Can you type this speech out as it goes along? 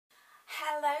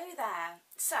Hello there.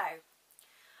 So,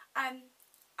 I'm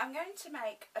going to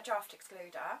make a draft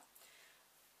excluder,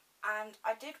 and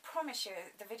I did promise you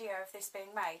the video of this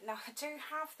being made. Now I do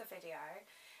have the video.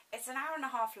 It's an hour and a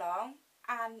half long,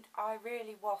 and I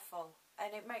really waffle,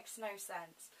 and it makes no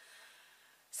sense.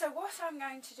 So what I'm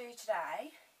going to do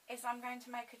today is I'm going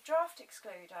to make a draft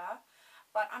excluder,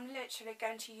 but I'm literally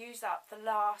going to use up the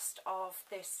last of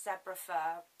this zebra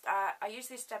fur. I use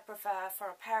this zebra fur for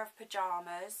a pair of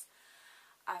pyjamas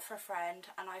for a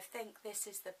friend, and I think this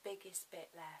is the biggest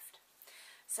bit left.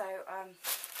 So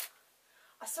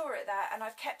I saw it there and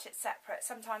I've kept it separate.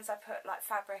 Sometimes I put like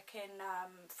fabric in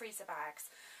freezer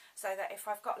bags so that if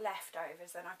I've got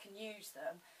leftovers then I can use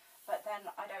them, but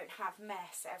then I don't have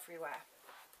mess everywhere.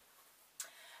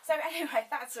 So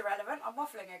anyway, that's irrelevant, I'm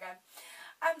waffling again.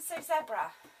 So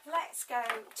zebra, let's go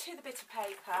to the bit of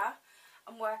paper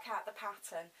and work out the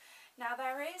pattern. Now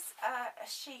there is a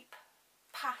sheep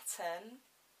pattern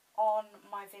on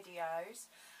my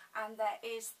videos, and there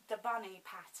is the bunny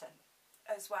pattern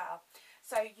as well.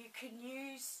 So you can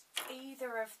use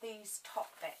either of these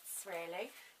top bits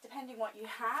really, depending what you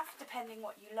have, depending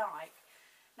what you like.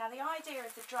 Now the idea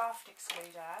of the draft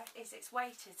excluder is it's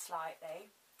weighted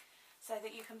slightly, so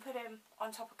that you can put him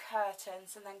on top of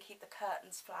curtains and then keep the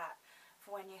curtains flat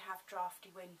for when you have drafty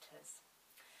winters.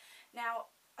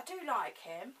 Now I do like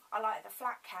him, I like the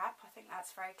flat cap, I think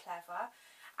that's very clever,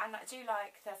 and I do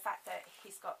like the fact that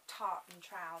he's got tartan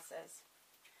trousers.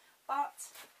 But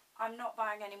I'm not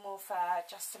buying any more fur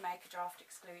just to make a draft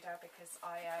excluder because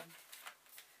I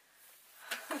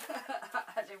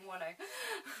I didn't want to.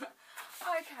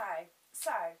 Okay,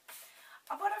 so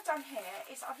what I've done here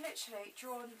is I've literally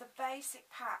drawn the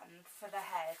basic pattern for the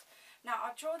head. Now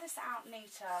I'll draw this out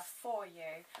neater for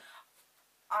you.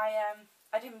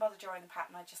 I didn't bother drawing the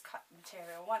pattern, I just cut the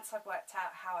material once I've worked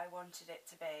out how I wanted it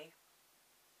to be.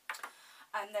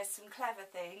 And there's some clever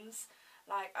things,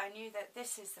 like I knew that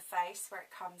this is the face where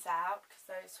it comes out, because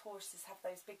those horses have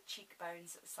those big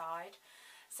cheekbones at the side.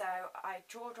 So I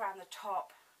drawed around the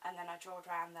top and then I drawed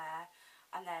around there,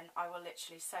 and then I will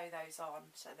literally sew those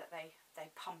on so that they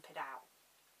pump it out.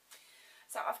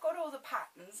 So I've got all the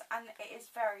patterns and it is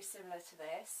very similar to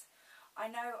this. I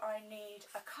know I need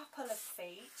a couple of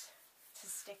feet to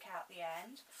stick out the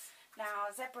end.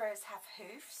 Now zebras have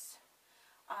hoofs.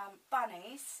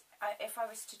 Bunnies, if I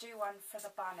was to do one for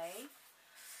the bunny,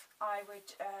 I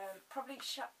would probably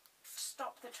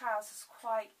stop the trousers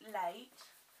quite late,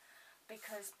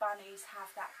 because bunnies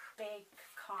have that big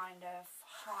kind of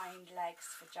hind legs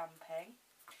for jumping.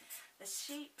 The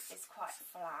sheep is quite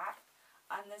flat,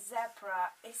 and the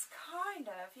zebra is kind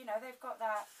of, you know, they've got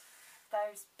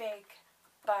those big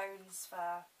bones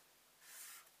for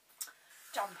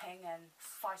jumping and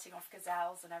fighting off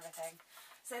gazelles and everything.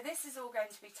 So this is all going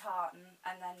to be tartan,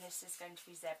 and then this is going to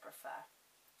be zebra fur.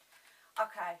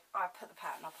 Okay, I'll put the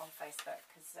pattern up on Facebook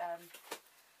because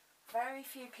very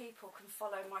few people can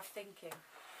follow my thinking.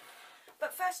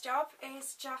 But first job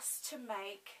is just to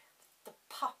make the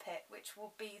puppet, which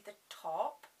will be the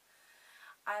top,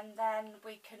 and then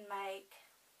we can make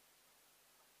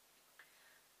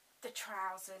the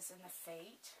trousers and the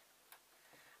feet,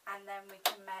 and then we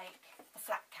can make the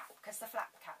flat cap, because the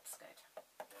flat cap's good.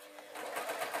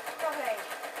 Lovely.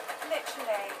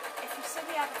 Literally, if you've seen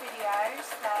the other videos,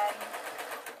 then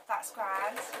that's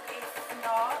grand. If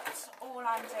not, all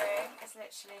I'm doing is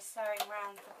literally sewing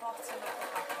around the bottom of the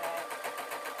puppet.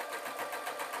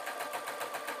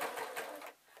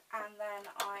 And then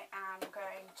I am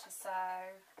going to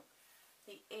sew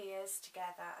the ears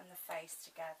together and the face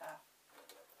together.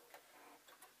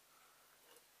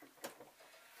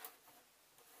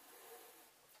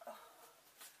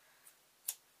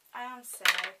 I am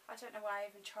silly. I don't know why I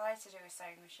even tried to do a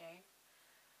sewing machine.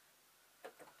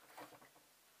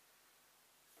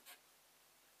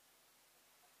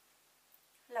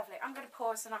 Lovely. I'm going to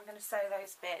pause and I'm going to sew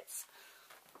those bits.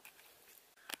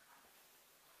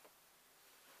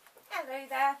 Hello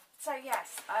there. So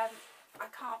yes, I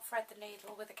can't thread the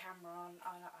needle with the camera on.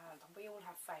 We all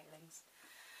have failings.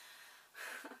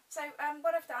 So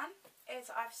what I've done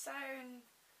is I've sewn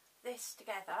this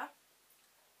together,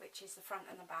 which is the front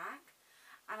and the back,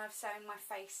 and I've sewn my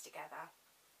face together.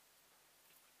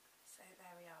 So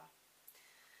there we are.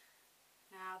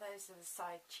 Now those are the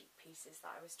side cheek pieces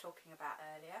that I was talking about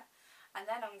earlier, and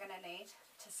then I'm going to need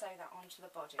to sew that onto the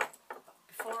body. But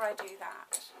before I do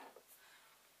that,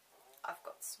 I've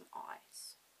got some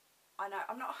eyes. I know,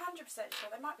 I'm not 100%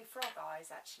 sure, they might be frog eyes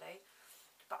actually,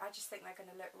 but I just think they're going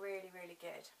to look really, really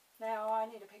good. Now I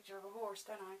need a picture of a horse,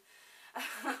 don't I?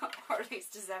 Or at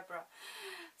least a zebra.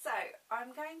 So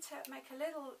I'm going to make a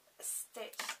little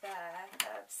stitch there,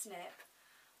 snip,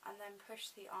 and then push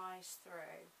the eyes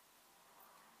through.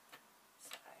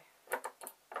 So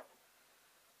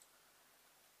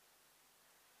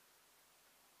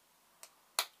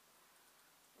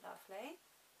lovely.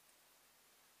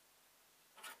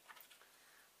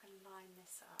 And line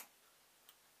this up.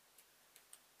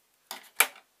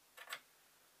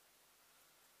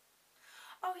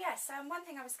 Oh yes, one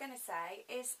thing I was going to say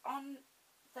is on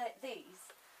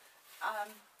these,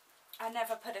 I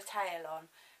never put a tail on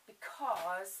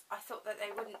because I thought that they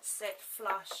wouldn't sit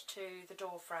flush to the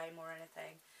door frame or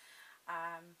anything.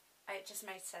 It just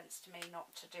made sense to me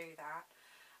not to do that.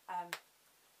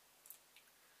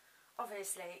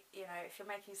 Obviously, you know, if you're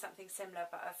making something similar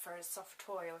but for a soft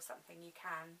toy or something, you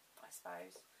can, I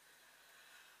suppose.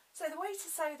 So the way to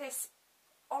sew this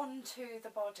onto the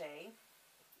body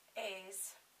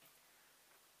is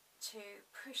to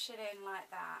push it in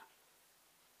like that.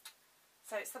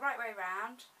 So it's the right way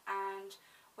round, and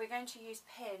we're going to use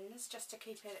pins just to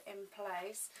keep it in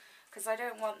place because I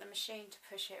don't want the machine to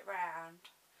push it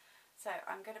round. So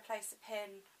I'm going to place a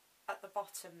pin at the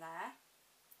bottom there,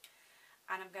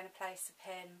 and I'm going to place a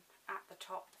pin at the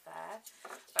top there.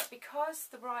 But because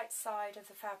the right side of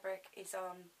the fabric is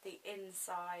on the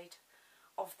inside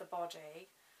of the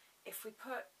body, if we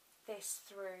put this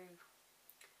through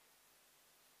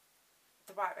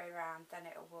the right way round, then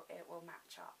it will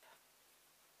match up.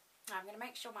 Now I'm going to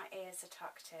make sure my ears are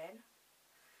tucked in,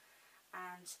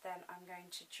 and then I'm going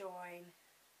to join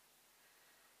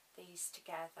these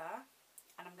together,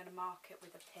 and I'm going to mark it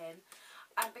with a pin.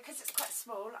 And because it's quite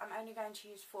small, I'm only going to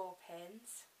use 4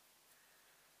 pins,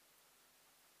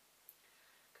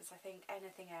 because I think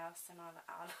anything else and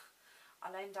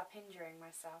I'll end up injuring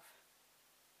myself.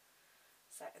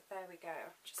 So there we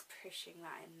go, just pushing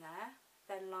that in there,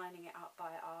 then lining it up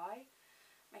by eye,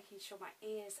 making sure my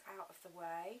ear's out of the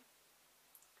way,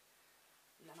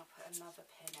 and then I'll put another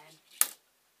pin in.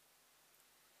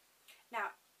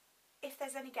 Now, if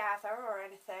there's any gather or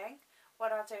anything,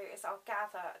 what I'll do is I'll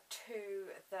gather to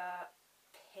the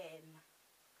pin.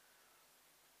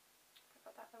 Have I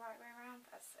got that the right way around?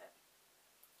 That's it.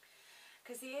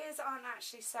 Because the ears aren't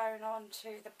actually sewn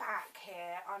onto the back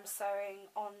here, I'm sewing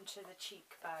onto the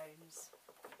cheekbones.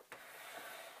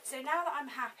 So now that I'm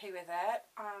happy with it,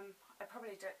 I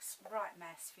probably did a right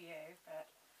mess for you, but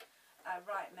a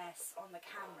right mess on the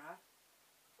camera,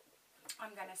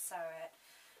 I'm going to sew it.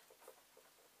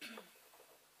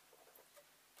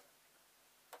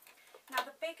 Now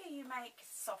the bigger you make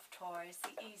soft toys,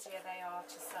 the easier they are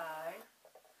to sew.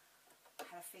 I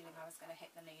had a feeling I was going to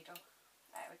hit the needle.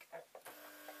 There we go.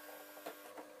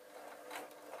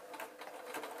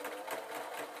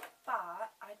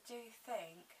 But I do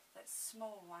think that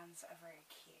small ones are very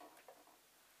cute.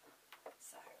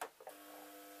 So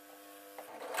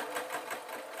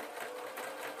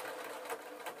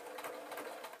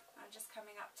I'm just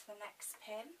coming up to the next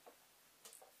pin.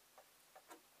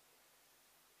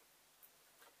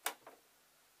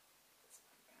 So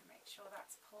I'm going to make sure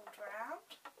that's pulled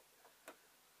round,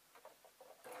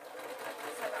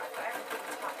 so that I've got everything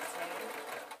tucked in.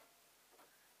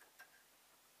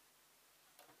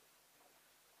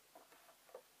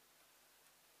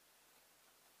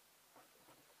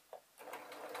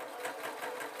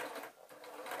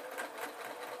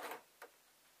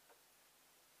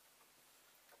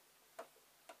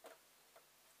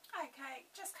 Okay,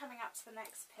 just coming up to the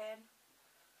next pin,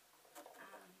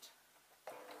 and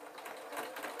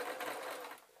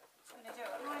just going to do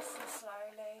it nice and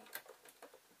slowly,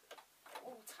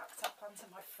 all tucked up under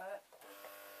my foot,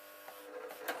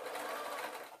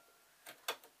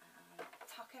 and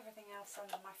tuck everything else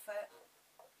under my foot.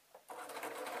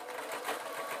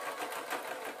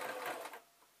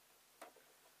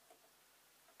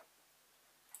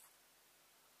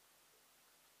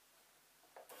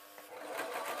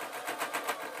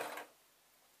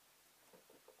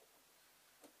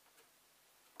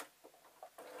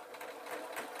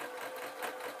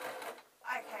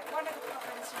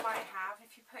 You might have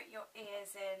if you put your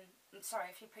ears in,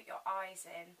 if you put your eyes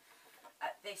in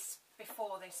at this,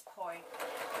 before this point,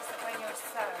 is that when you're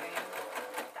sewing,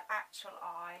 the actual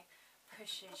eye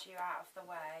pushes you out of the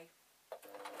way.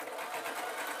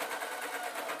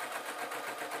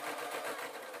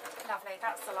 Lovely,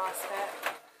 that's the last bit.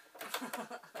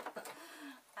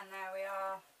 And there we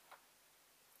are.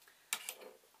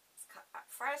 Let's cut that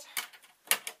thread.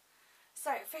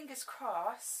 So, fingers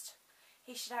crossed,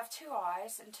 he should have 2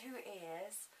 eyes and 2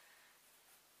 ears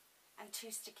and 2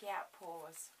 sticky out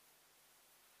paws.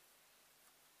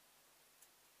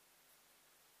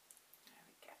 There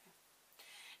we go.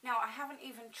 Now I haven't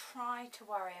even tried to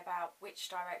worry about which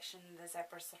direction the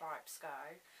zebra stripes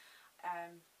go.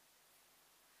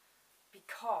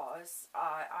 because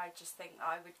I just think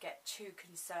I would get too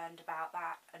concerned about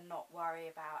that and not worry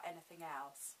about anything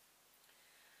else.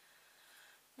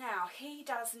 Now, he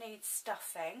does need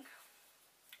stuffing,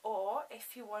 or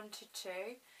if you wanted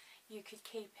to, you could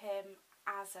keep him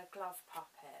as a glove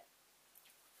puppet.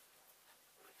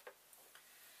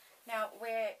 Now,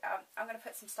 I'm going to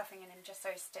put some stuffing in him just so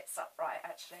he sits upright,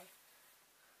 actually,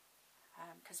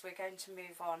 because we're going to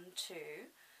move on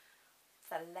to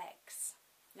the legs.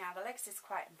 Now, the legs is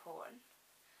quite important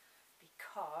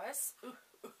because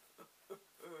there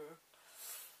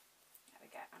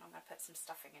we go, and I'm going to put some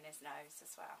stuffing in his nose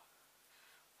as well.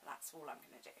 That's all I'm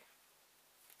going to do.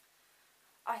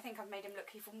 I think I've made him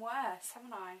look even worse,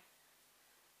 haven't I?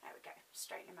 There we go,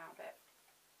 straighten him out a bit.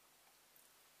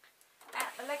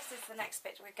 The legs is the next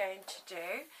bit we're going to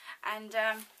do, and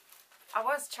I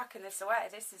was chucking this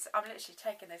away. I'm literally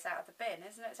taking this out of the bin,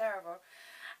 isn't it terrible?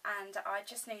 And I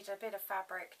just need a bit of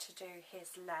fabric to do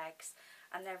his legs,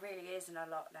 and there really isn't a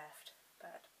lot left,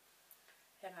 but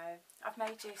you know, I've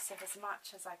made use of as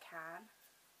much as I can.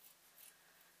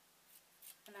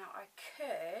 Now I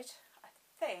could, I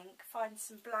think, find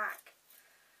some black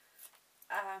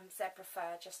zebra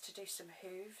fur just to do some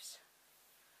hooves.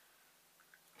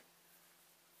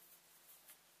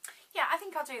 Yeah, I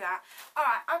think I'll do that.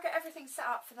 Alright, I'll get everything set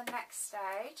up for the next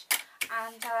stage,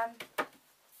 and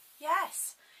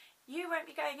yes, you won't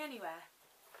be going anywhere.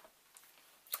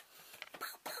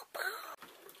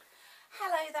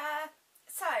 Hello there.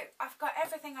 So, I've got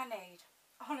everything I need,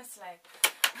 honestly.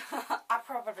 I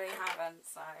probably haven't,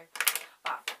 so,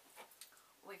 but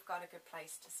we've got a good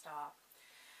place to start.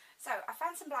 So, I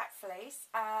found some black fleece.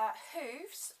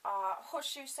 Hooves are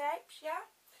horseshoe shaped, yeah?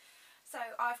 So,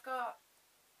 I've got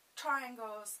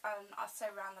triangles, and I sew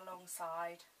around the long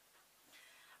side,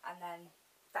 and then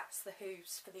that's the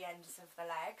hooves for the ends of the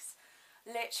legs.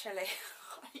 Literally,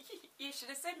 you should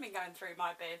have seen me going through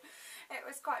my bin. It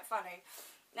was quite funny.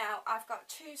 Now, I've got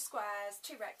two squares,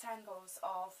 two rectangles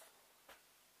of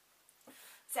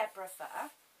zebra fur,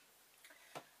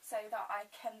 so that I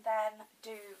can then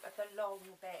do the long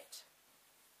bit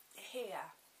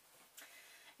here.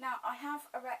 Now, I have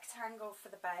a rectangle for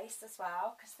the base as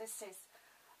well, because this is,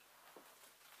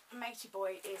 Matey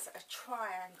Boy is a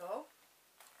triangle,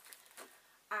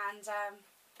 and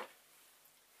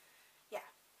yeah,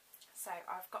 so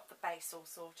I've got the base all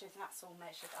sorted, and that's all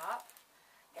measured up.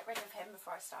 Get rid of him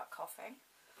before I start coughing.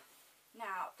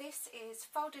 Now, this is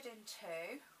folded in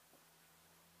two,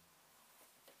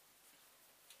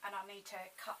 and I need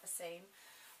to cut the seam,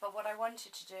 but what I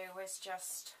wanted to do was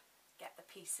just get the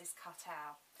pieces cut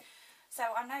out. So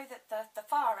I know that the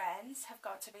far ends have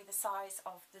got to be the size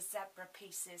of the zebra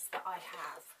pieces that I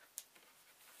have.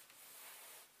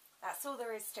 That's all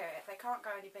there is to it. They can't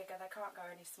go any bigger, they can't go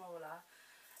any smaller,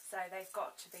 so they've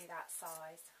got to be that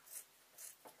size.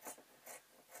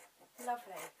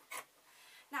 Lovely.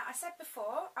 Now, I said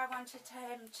before I wanted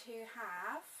him to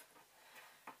have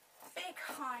big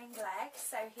hind legs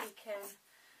so he can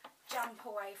jump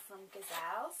away from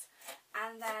gazelles,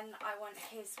 and then I want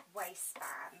his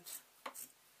waistband.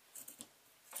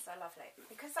 So lovely.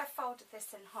 Because I folded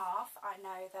this in half, I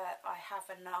know that I have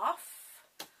enough.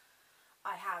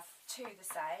 I have two the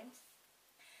same,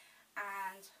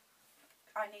 and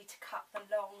I need to cut the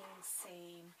long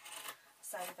seam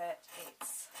so that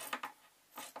it's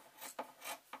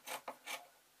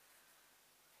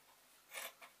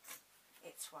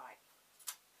right.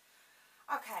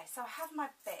 Okay, so I have my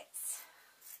bits,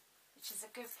 which is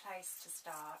a good place to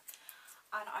start,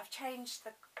 and I've changed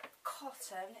the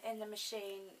cotton in the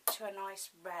machine to a nice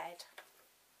red.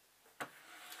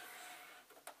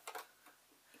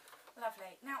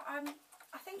 Lovely. Now,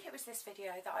 I think it was this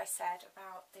video that I said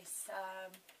about this,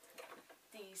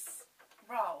 these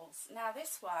rolls. Now,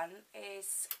 this one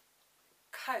is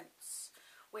Coats,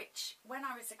 which when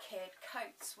I was a kid,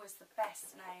 Coats was the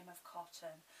best name of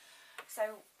cotton.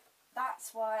 So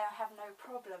that's why I have no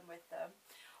problem with them.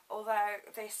 Although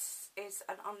this is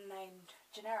an unnamed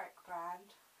generic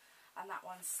brand, and that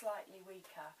one's slightly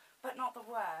weaker, but not the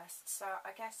worst. So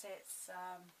I guess it's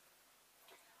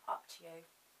up to you.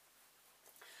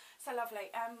 So lovely.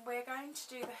 We're going to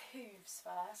do the hooves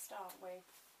first, aren't we?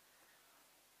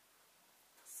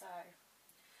 So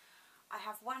I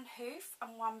have one hoof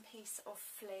and one piece of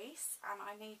fleece, and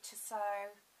I need to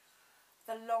sew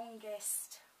the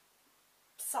longest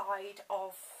side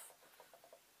of,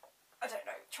 I don't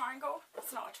know, triangle?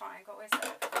 It's not a triangle, is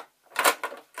it?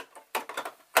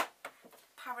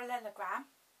 Parallelogram.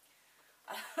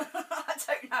 I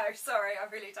don't know, sorry, I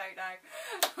really don't know.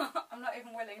 I'm not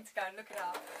even willing to go and look it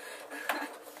up.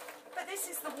 But this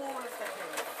is the wall of the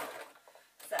hoop.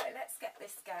 So let's get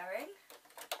this going.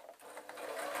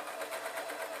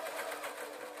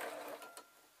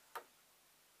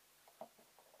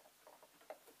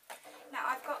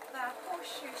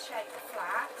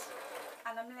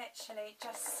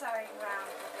 just sewing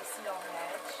around with this long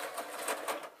edge.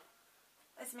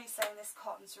 There's me saying this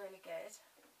cotton's really good.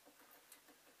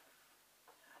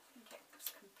 I think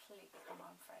it's completely come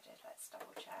unthreaded. Let's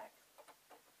double check.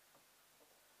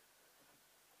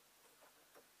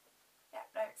 Yeah,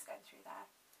 no, it's going through there.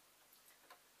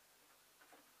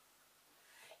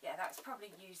 Yeah, that's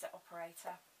probably user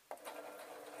operator.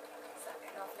 So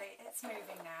lovely. It's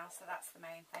moving now, so that's the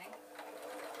main thing.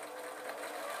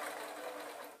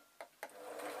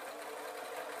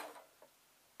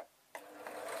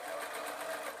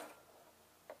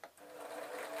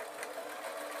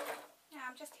 Now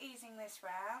I'm just easing this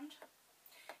round.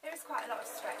 There is quite a lot of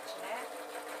stretch in it.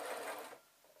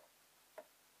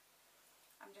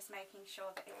 I'm just making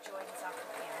sure that it joins up at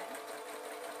the end.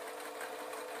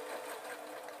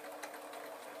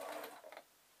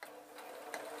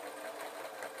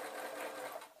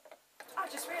 I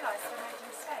just realised I made a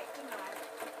mistake, didn't I?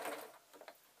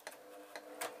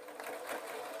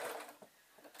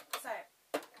 So,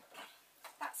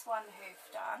 that's one hoof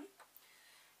done.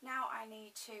 Now I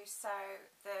need to sew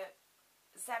the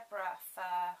zebra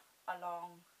fur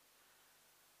along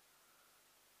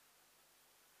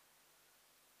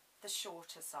the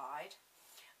shorter side.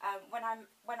 When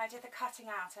I did the cutting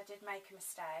out, I did make a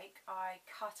mistake. I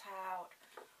cut out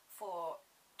for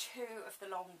 2 of the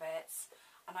long bits,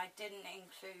 and I didn't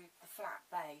include the flat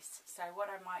base. So what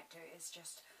I might do is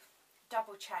just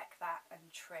double check that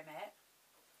and trim it.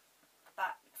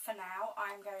 But for now,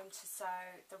 I'm going to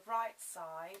sew the right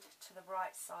side to the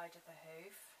right side of the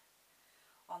hoof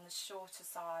on the shorter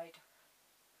side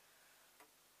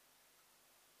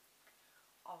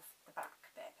of the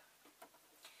back bit.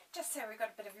 Just so we've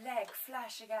got a bit of leg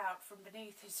flashing out from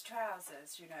beneath his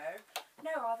trousers, you know.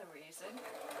 No other reason.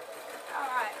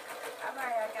 Alright,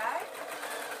 away I go.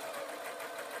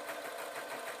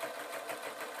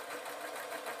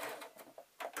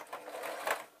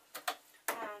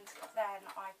 And then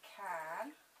I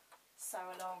can sew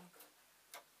along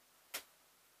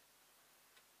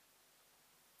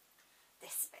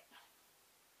this bit.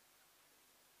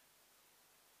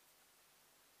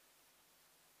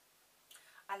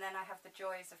 And then I have the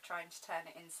joys of trying to turn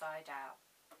it inside out.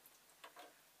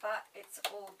 But it's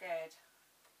all good.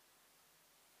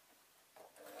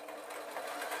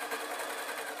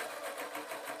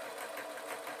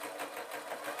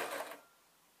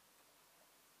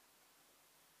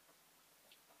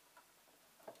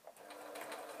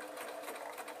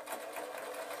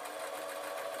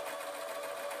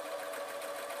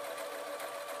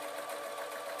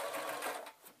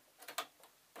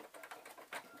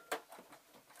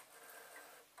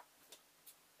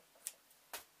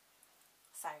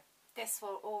 So this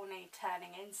will all need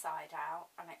turning inside out,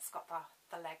 and it's got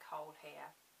the leg hole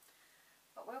here.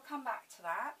 But we'll come back to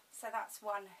that. So that's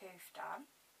one hoof done.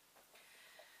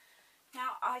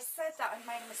 Now I said that I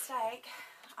made a mistake,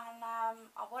 and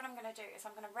what I'm going to do is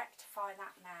I'm going to rectify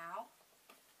that now.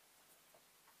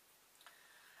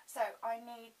 So I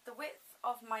need the width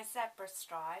of my zebra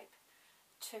stripe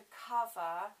to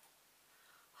cover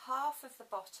half of the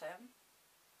bottom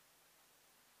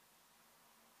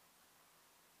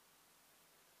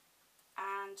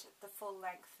and the full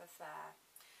length of there.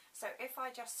 So if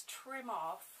I just trim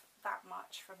off that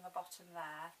much from the bottom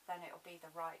there, then it'll be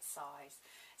the right size.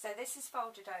 So this is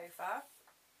folded over,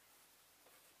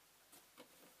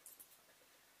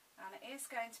 and it is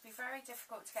going to be very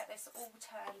difficult to get this all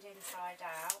turned inside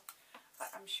out, but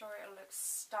I'm sure it'll look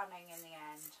stunning in the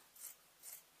end.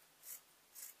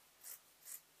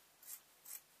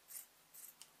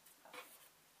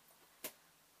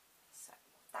 So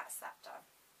that's that done.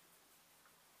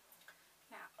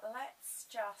 Now let's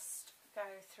just go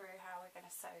through how we're going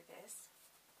to sew this.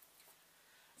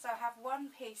 So I have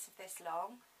one piece of this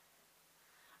long,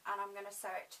 and I'm going to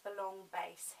sew it to the long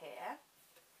base here,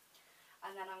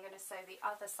 and then I'm going to sew the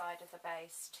other side of the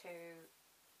base to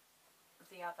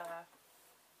the other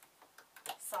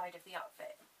side of the up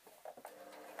bit.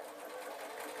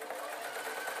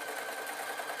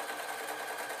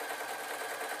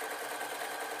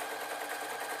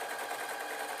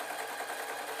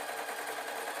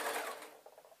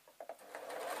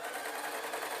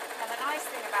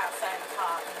 About sewing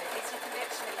tartan is you can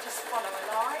literally just follow a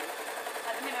line.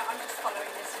 At the minute I'm just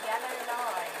following this yellow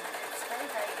line. It's very,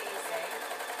 very easy.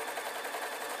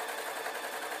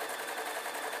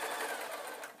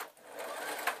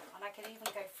 And I can even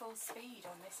go full speed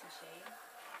on this machine.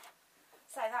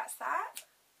 So that's that.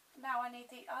 Now I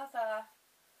need the other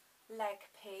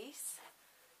leg piece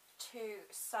to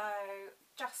sew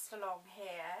just along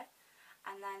here,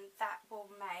 and then that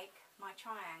will make my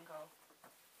triangle.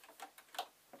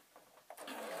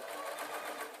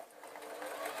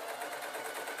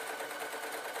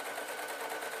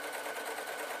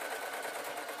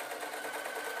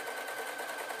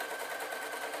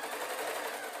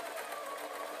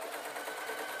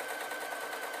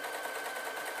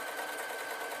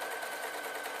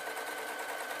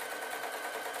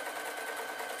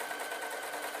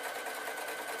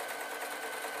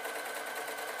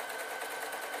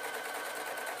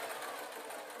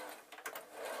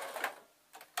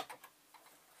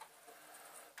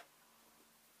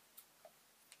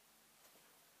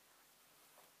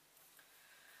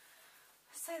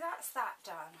 So that's that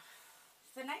done.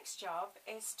 The next job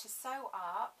is to sew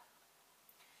up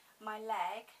my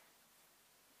leg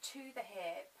to the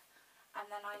hip, and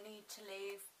then I need to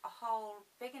leave a hole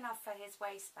big enough for his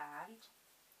waistband.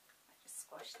 I just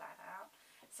squash that out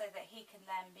so that he can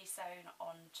then be sewn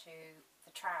onto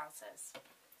the trousers.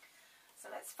 So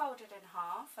let's fold it in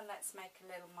half and let's make a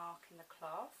little mark in the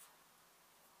cloth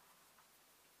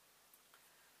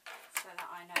so that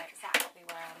I know exactly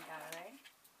where I'm going.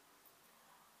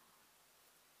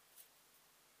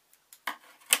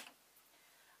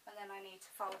 And then I need to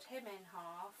fold him in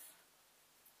half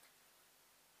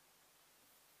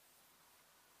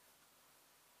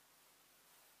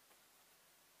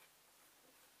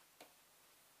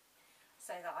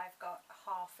so that I've got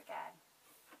half again.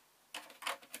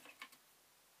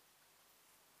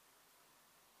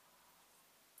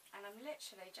 And I'm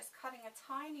literally just cutting a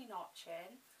tiny notch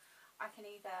in. I could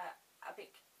either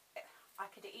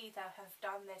have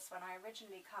done this when I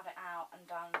originally cut it out and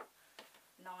done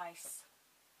nice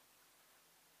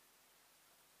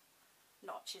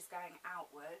notches going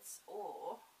outwards,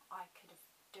 or I could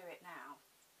do it now.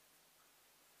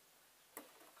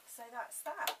 So that's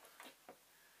that.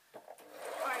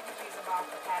 Or I could use a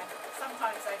marker pen.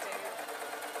 Sometimes I do.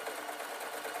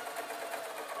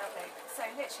 Lovely. So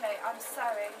literally I'm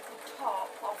sewing the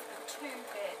top of the two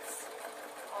bits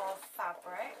of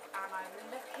fabric and I'm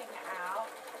looking out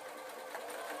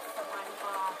for my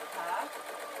marker.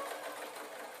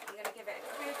 I'm going to give it a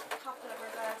good couple of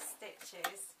reverse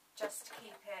stitches just to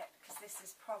keep it, because this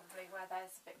is probably where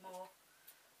there's a bit more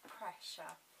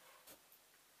pressure.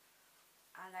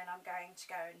 And then I'm going to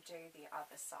go and do the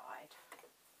other side.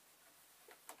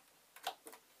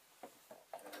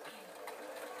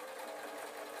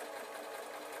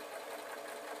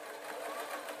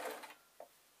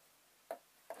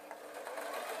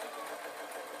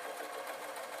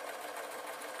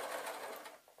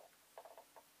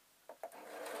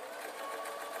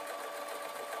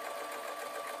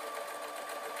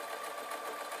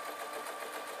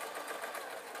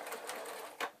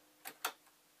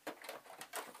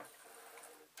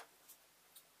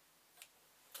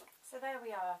 So there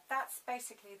we are, that's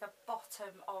basically the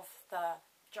bottom of the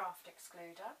draft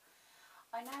excluder.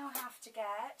 I now have to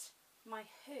get my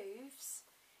hooves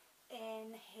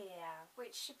in here,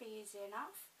 which should be easy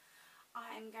enough.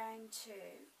 I'm going to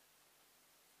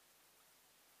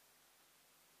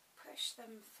push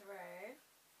them through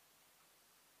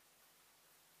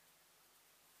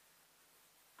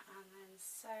and then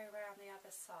sew around the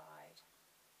other side.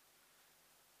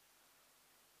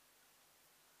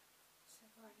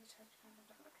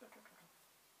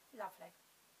 Lovely.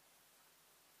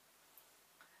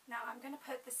 Now I'm going to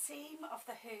put the seam of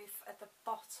the hoof at the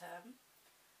bottom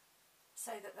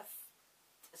so that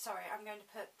I'm going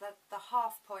to put the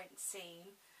half point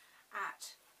seam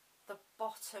at the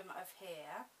bottom of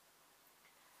here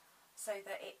so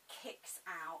that it kicks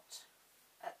out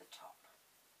at the top.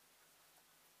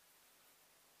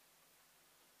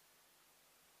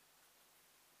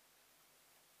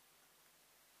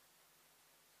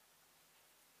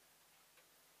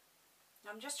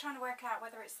 I'm just trying to work out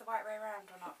whether it's the right way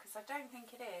around or not, because I don't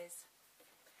think it is.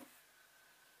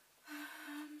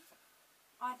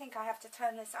 I think I have to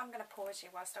turn this. I'm going to pause you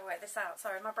whilst I work this out.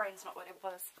 Sorry, my brain's not what it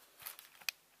was.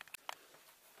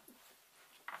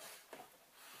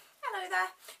 Hello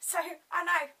there. So, I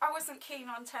know I wasn't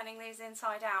keen on turning these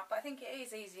inside out, but I think it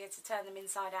is easier to turn them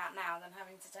inside out now than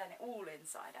having to turn it all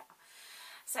inside out.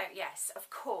 So yes, of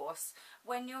course,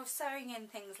 when you're sewing in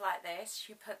things like this,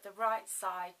 you put the right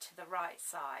side to the right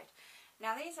side.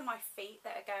 Now these are my feet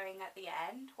that are going at the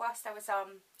end. Whilst I was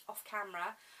off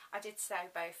camera, I did sew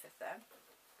both of them.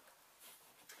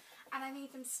 And I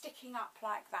need them sticking up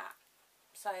like that,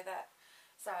 so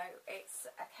it's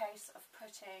a case of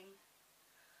putting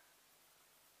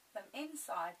them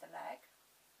inside the leg.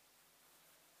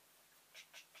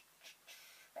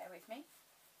 Bear with me.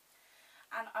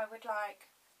 And I would like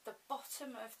the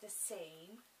bottom of the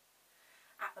seam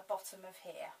at the bottom of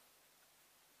here.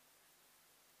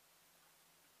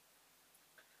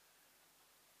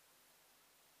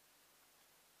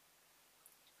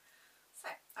 So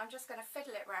I'm just going to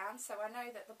fiddle it round so I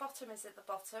know that the bottom is at the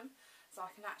bottom, so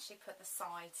I can actually put the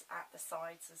sides at the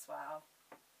sides as well.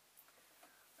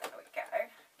 There we go.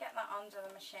 Get that under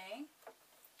the machine.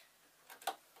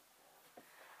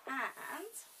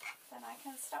 And then I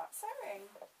can start sewing.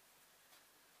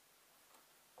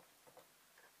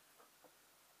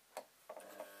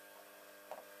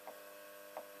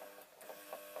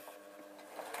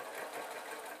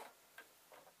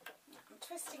 I'm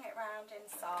twisting it round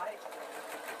inside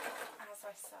as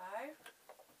I sew.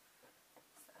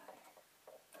 So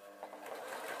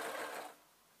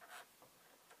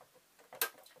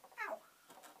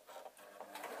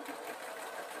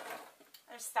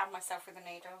to stab myself with a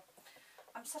needle.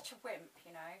 I'm such a wimp, you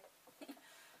know.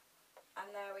 And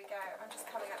there we go. I'm just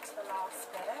coming up to the last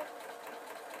bit.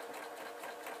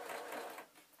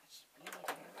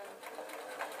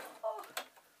 Oh.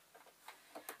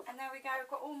 And there we go. I've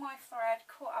got all my thread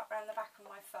caught up around the back of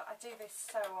my foot. I do this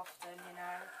so often, you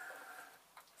know.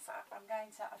 So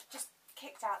I've just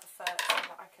kicked out the foot so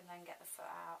that I can then get the foot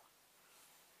out.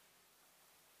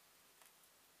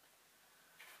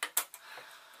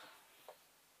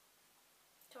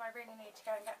 Do I really need to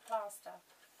go and get plaster?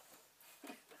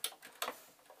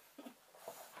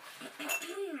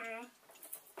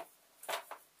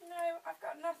 No, I've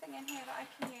got nothing in here that I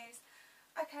can use.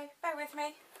 Okay, bear with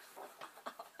me.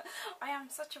 I am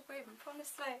such a wimp,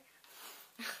 honestly.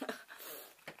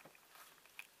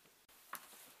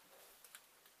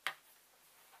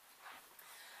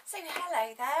 So,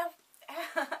 hello there.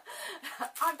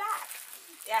 I'm back.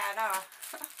 Yeah, no,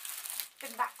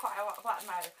 been back quite a while. Well,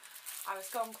 no, I was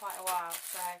gone quite a while,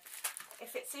 so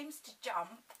if it seems to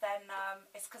jump, then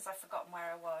it's because I've forgotten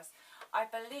where I was. I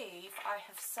believe I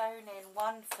have sewn in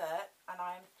one foot, and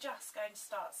I'm just going to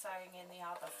start sewing in the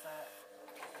other foot.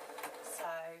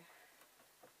 So,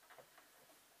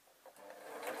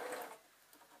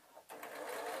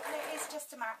 and it is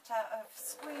just a matter of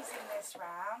squeezing this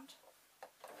round.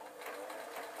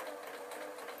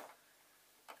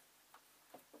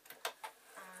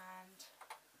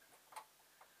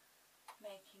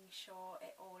 Making sure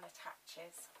it all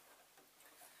attaches.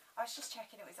 I was just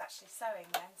checking it was actually sewing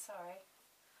then, sorry.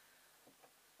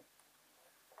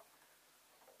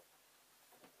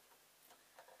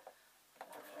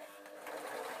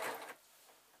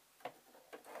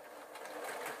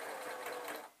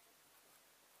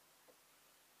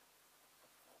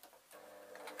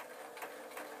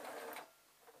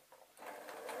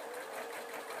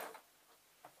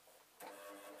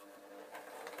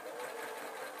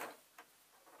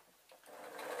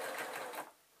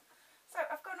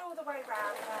 The way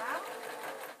round now,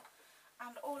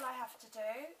 and all I have to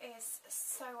do is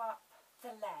sew up the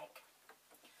leg.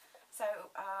 So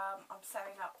I'm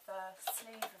sewing up the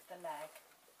sleeve of the leg.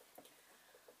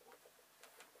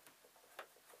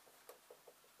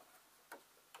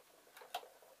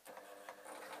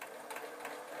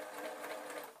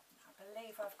 I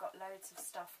believe I've got loads of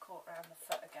stuff caught around the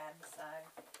foot again, so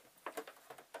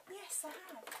yes, I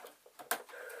have.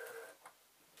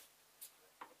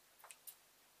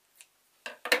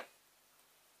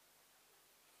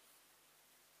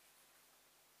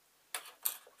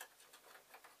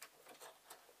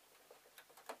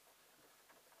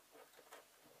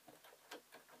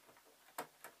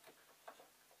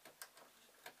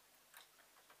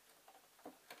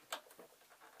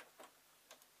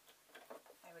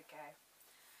 Go.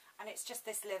 And it's just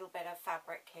this little bit of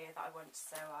fabric here that I want to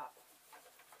sew up.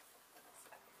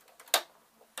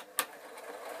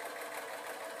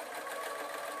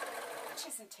 Which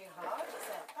isn't too hard, is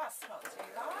it? That's not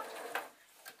too hard.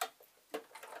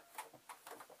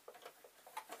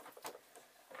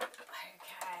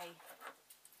 Okay.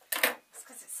 It's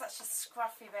because it's such a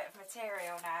scruffy bit of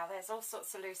material now. There's all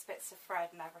sorts of loose bits of thread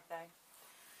and everything.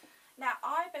 Now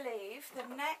I believe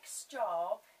the next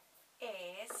job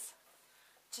is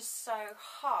to sew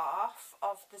half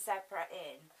of the zebra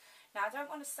in. Now I don't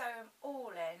want to sew them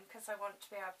all in because I want to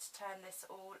be able to turn this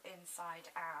all inside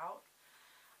out,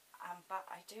 but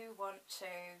I do want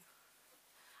to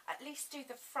at least do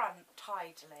the front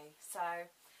tidily. So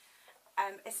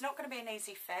it's not going to be an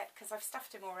easy fit because I've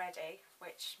stuffed him already,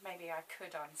 which maybe I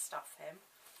could unstuff him,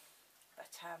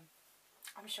 but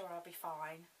I'm sure I'll be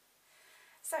fine.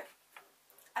 So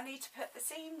I need to put the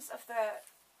seams of the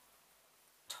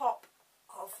top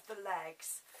of the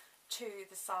legs to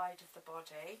the side of the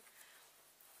body,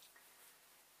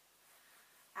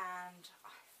 and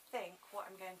I think what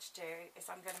I'm going to do is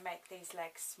I'm going to make these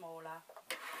legs smaller.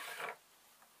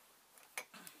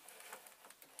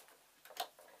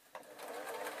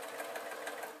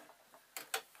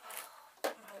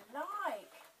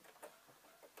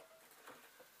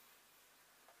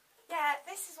 Yeah,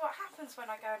 this is what happens when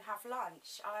I go and have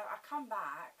lunch. I come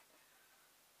back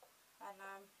and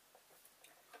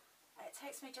it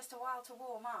takes me just a while to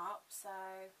warm up, so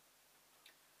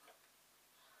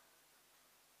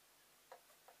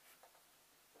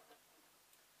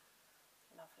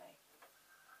lovely.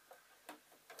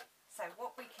 So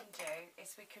what we can do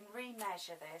is we can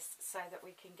re-measure this so that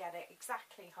we can get it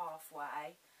exactly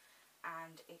halfway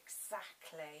and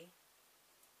exactly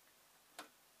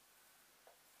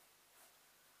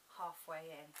halfway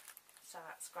in, so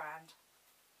that's grand.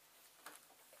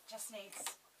 It just needs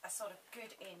a sort of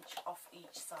good inch off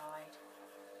each side.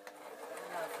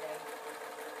 Lovely.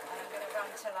 I I'm going to run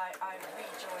till I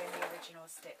rejoin the original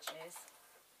stitches.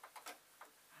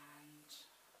 And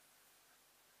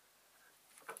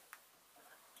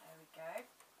there we go.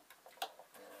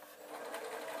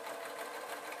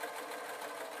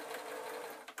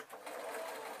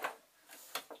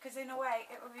 Because in a way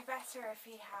it would be better if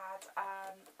he had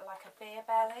like a beer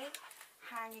belly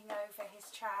hanging over his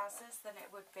trousers than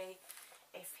it would be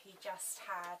if he just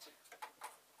had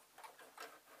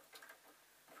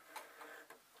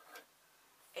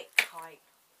it tight.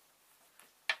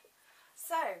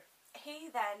 So he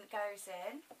then goes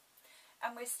in,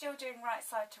 and we're still doing right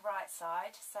side to right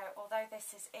side, so although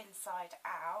this is inside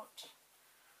out,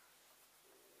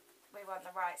 we want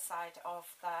the right side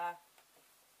of the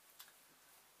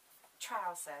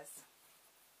trousers.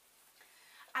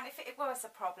 And if it was a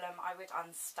problem, I would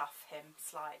unstuff him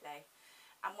slightly.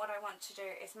 And what I want to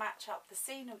do is match up the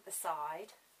seam at the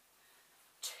side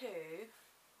to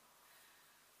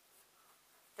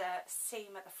the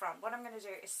seam at the front. What I'm going to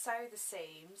do is sew the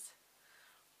seams,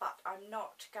 but I'm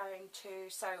not going to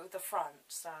sew the front,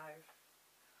 so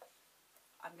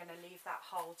I'm going to leave that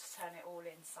hole to turn it all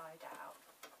inside out.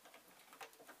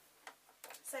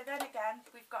 So then again,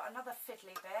 we've got another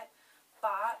fiddly bit,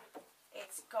 but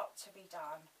it's got to be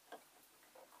done,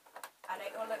 and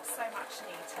it will look so much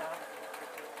neater.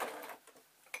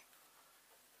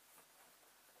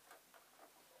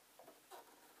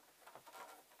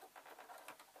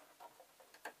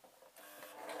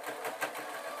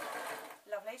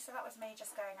 Lovely, so that was me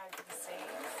just going over the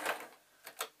seams.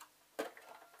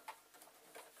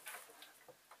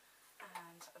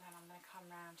 And then I'm going to come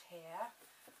round here.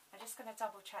 I'm just going to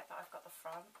double check that I've got the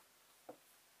front.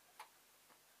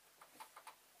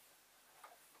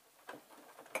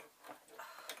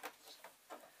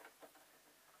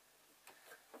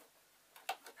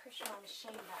 Pushed my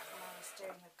machine back when I was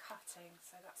doing the cutting,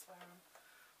 so that's where I'm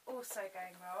also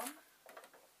going wrong.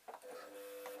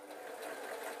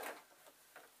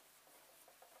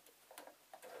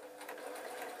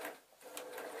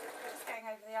 Just going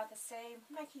over the other seam,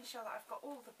 making sure that I've got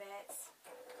all the bits.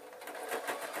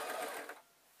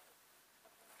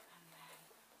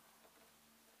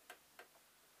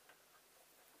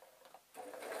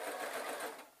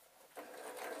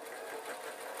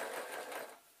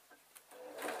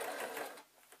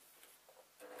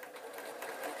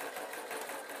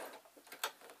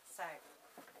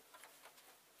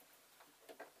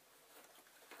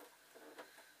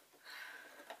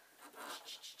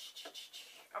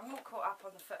 I'm all caught up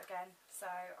on the foot again, so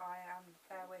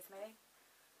bear with me.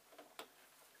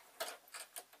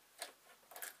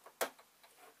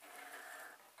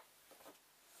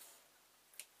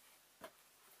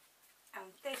 And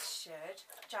this should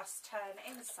just turn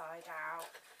inside out,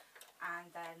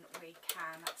 and then we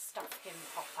can stuff him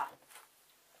proper.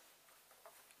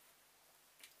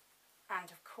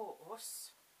 And of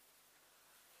course,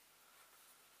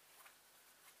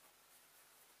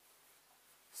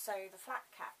 sew the flat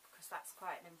cap, because that's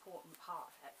quite an important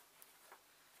part of it.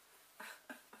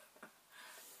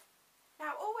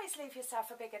 Now always leave yourself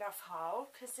a big enough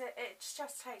hole, because it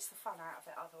just takes the fun out of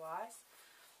it otherwise.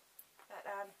 But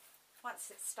once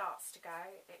it starts to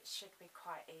go, it should be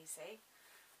quite easy.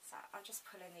 So I'm just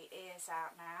pulling the ears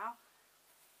out now.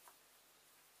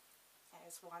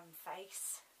 There's one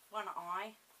face, one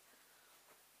eye.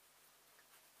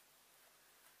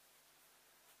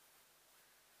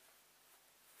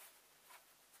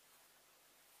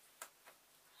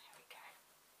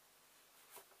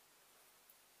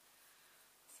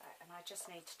 I just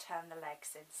need to turn the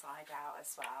legs inside out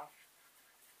as well,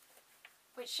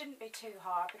 which shouldn't be too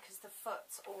hard because the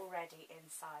foot's already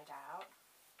inside out.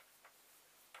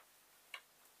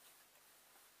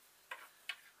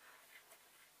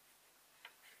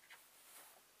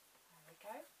 There we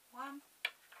go, 1.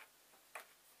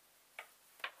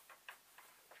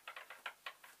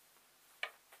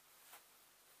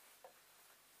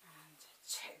 And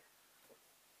 2.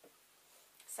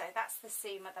 So that's the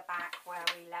seam at the back where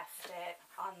we left it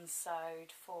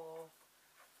unsewed for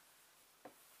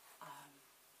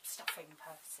stuffing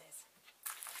purposes.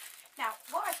 Now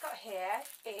what I've got here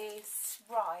is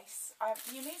rice.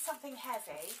 You need something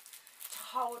heavy to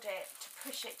hold it, to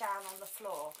push it down on the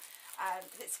floor.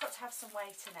 It's got to have some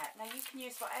weight in it. Now you can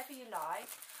use whatever you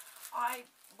like. I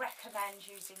recommend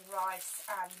using rice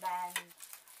and then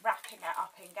wrapping it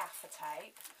up in gaffer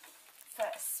tape. For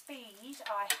speed,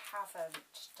 I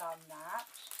haven't done that.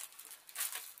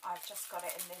 I've just got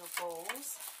it in little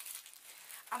balls.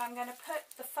 And I'm going to put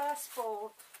the first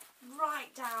ball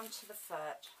right down to the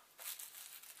foot.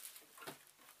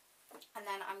 And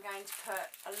then I'm going to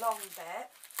put a long bit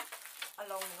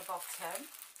along the bottom.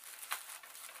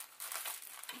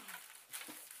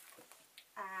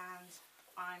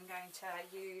 I'm going to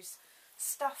use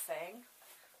stuffing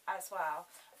as well.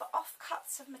 But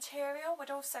offcuts of material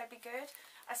would also be good,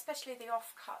 especially the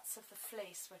offcuts of the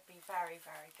fleece would be very,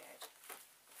 very good.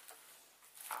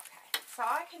 Okay, so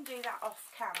I can do that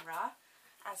off camera,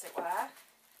 as it were,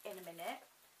 in a minute.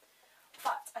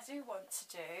 But I do want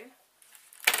to do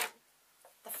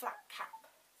the flat cap,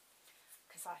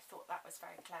 because I thought that was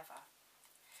very clever.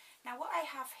 Now what I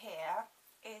have here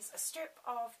is a strip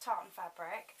of tartan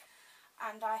fabric,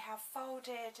 and I have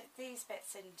folded these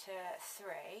bits into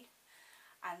 3,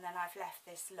 and then I've left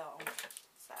this long,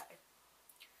 so.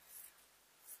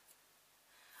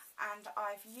 And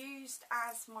I've used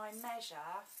as my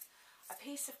measure a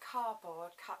piece of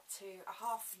cardboard cut to a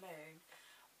half moon,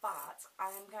 but I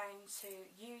am going to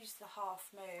use the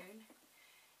half moon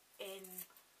in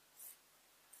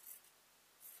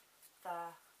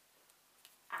the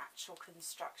actual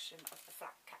construction of the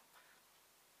flat cap.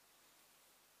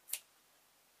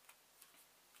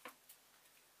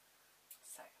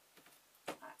 So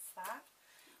that's that.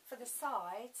 For the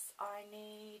sides I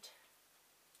need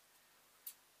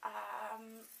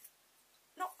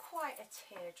not quite a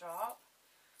teardrop,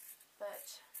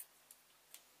 but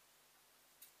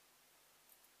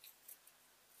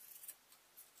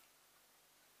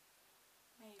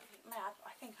maybe,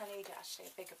 I think I need actually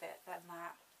a bigger bit than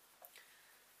that.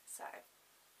 So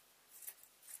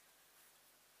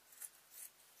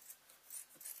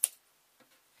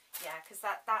yeah, because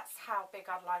that's how big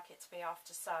I'd like it to be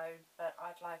after sewn, but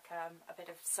I'd like a bit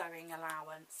of sewing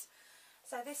allowance.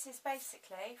 So this is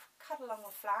basically cut along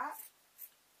the flat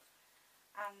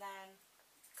and then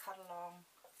cut along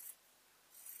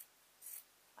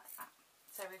like that.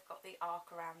 So we've got the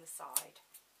arc around the side.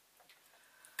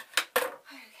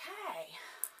 Okay,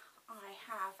 I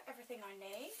have everything I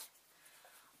need.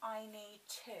 I need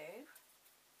to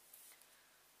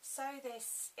sew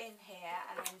this in here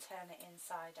and then turn it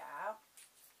inside out.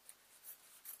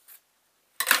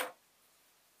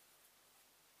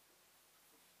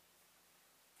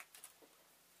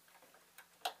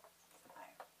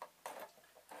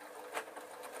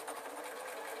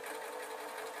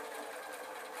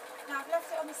 Now I've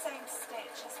left it on the same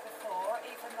stitch as before,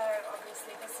 even though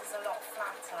obviously this is a lot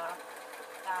flatter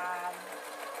than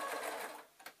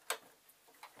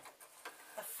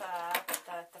the fur,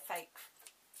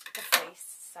 the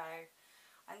fleece. So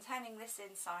I'm turning this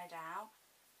inside out,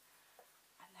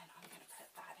 and then I'm going to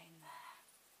put that in there.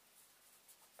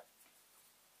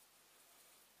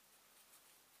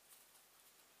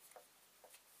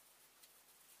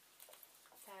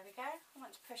 There we go. I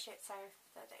want to push it so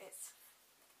that it's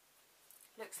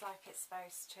looks like it's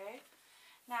supposed to.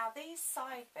 Now these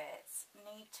side bits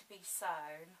need to be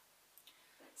sewn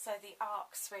so the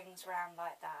arc swings round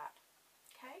like that.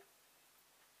 Okay.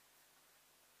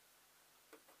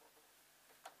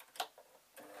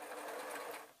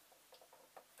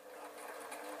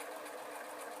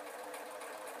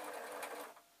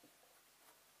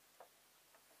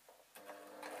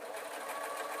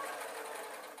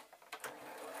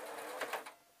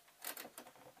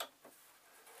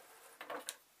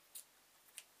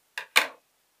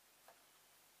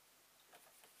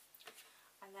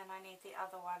 And then I need the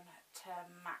other one to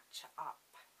match up.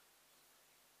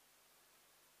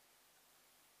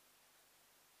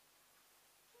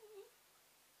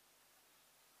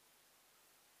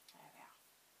 There we are.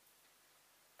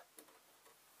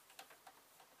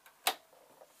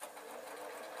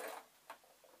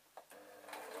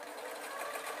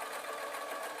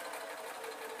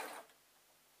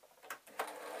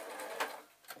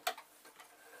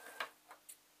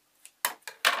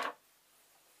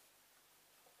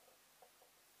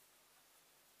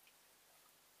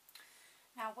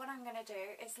 Now what I'm going to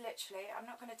do is literally, I'm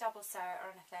not going to double sew it or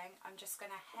anything, I'm just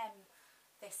going to hem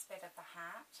this bit of the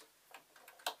hat.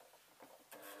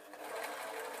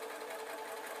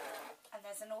 And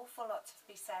there's an awful lot to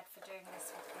be said for doing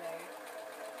this with glue.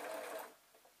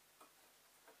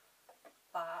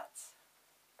 But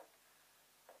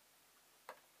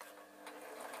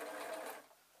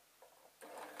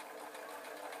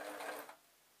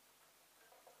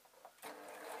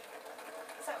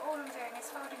so all I'm doing is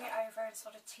folding it over and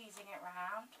sort of teasing it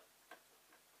round.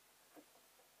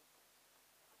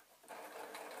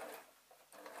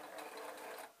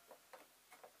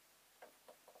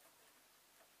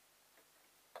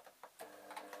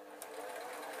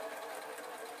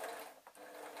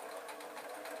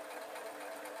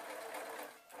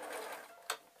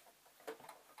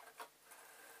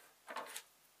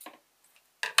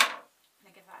 I'm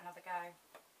going to give that another go.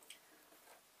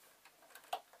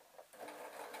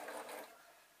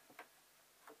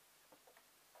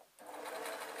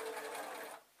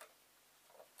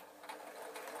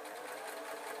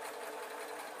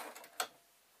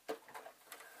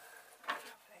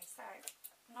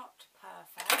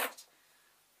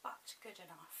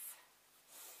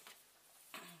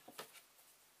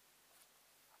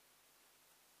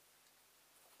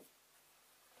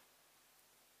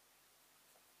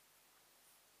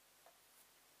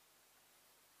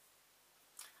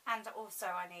 And also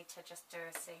I need to just do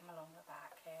a seam along the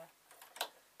back here.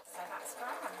 So that's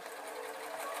grand.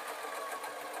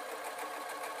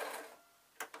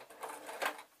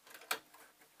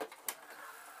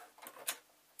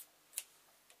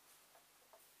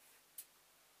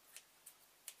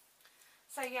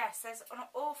 So yes, there's an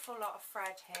awful lot of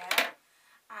thread here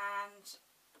and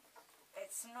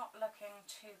it's not looking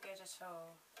too good at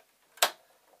all.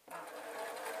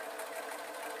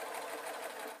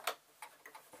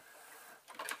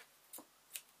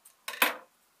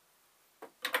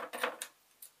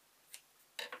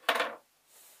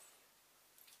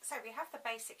 So we have the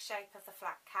basic shape of the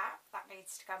flat cap that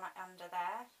needs to come under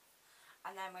there,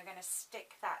 and then we're going to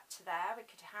stick that to there. We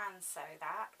could hand sew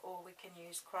that, or we can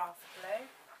use craft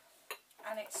glue,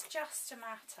 and it's just a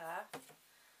matter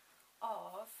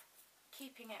of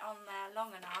keeping it on there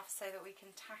long enough so that we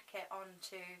can tack it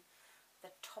onto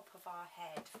the top of our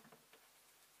head.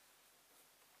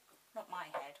 Not my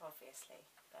head obviously,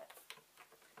 but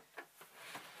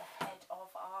the head of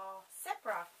our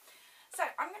zebra. So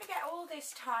I'm going to get all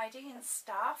this tidy and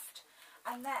stuffed,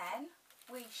 and then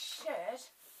we should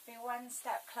be one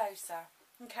step closer.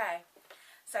 Okay,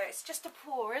 so it's just a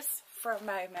pause for a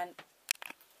moment.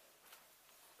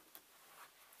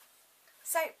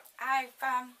 So I've,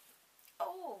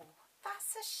 oh,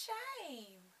 that's a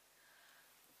shame.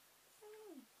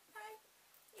 No,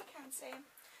 you can see him.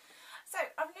 So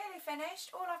I've nearly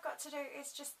finished. All I've got to do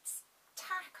is just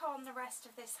tack on the rest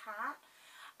of this hat.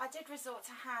 I did resort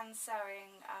to hand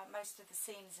sewing most of the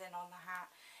seams in on the hat.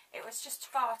 It was just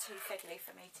far too fiddly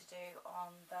for me to do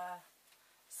on the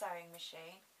sewing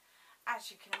machine. As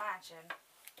you can imagine,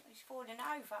 he's falling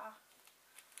over.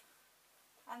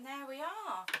 And there we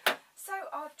are. So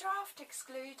our draft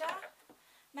excluder,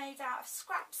 made out of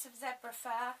scraps of zebra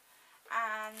fur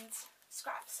and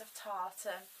scraps of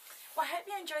tartan. Well, I hope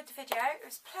you enjoyed the video. It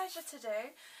was a pleasure to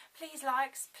do. Please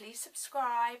like, please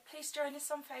subscribe, please join us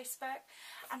on Facebook,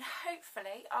 and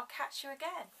hopefully I'll catch you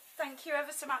again. Thank you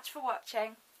ever so much for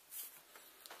watching.